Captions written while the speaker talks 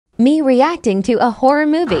Me reacting to a horror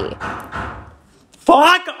movie.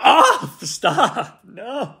 Fuck off! Stop!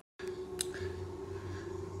 No.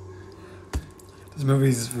 This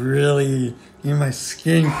movie's really in my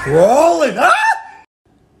skin crawling. Ah!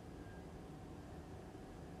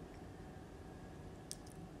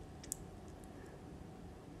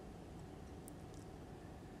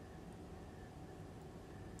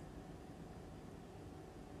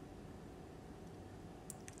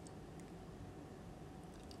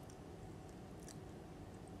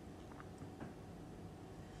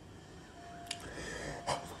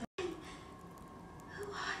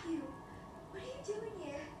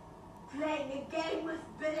 Playing a game with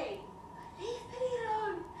Billy. Leave Billy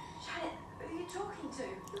alone. Janet, who are you talking to?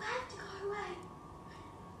 You have to go away.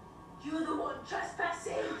 You're the one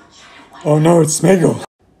trespassing. Janet, wait. Oh no, it's Smiggle.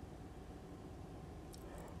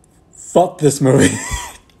 Fuck this movie.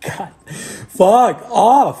 God. Fuck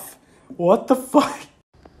off. What the fuck?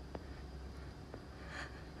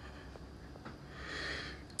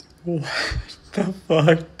 What the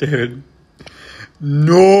fuck, dude?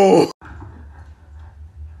 No.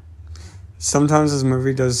 Sometimes this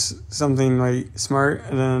movie does something like smart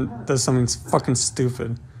and then does something fucking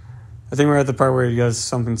stupid. I think we're at the part where he does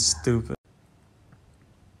something stupid.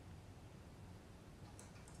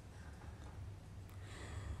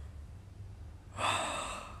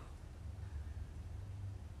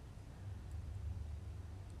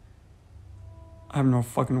 I have no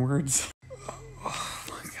fucking words. Oh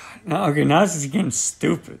my god. Now, okay, now this is getting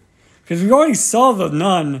stupid. Because we already saw the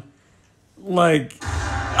nun. Like,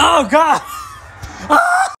 oh god!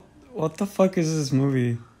 Ah! What the fuck is this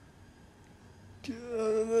movie?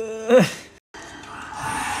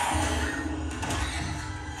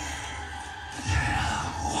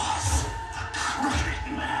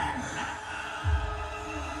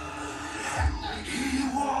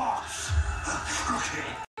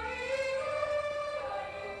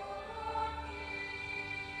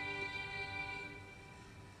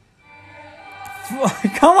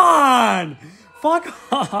 Come on! Fuck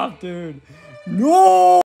off, dude.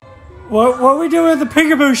 No! What are we doing with the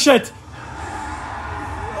peekaboo shit?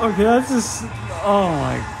 Okay, that's just... Oh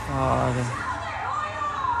my god.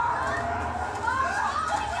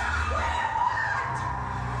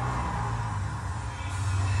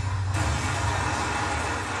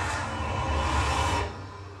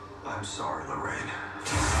 I'm sorry, Lorraine.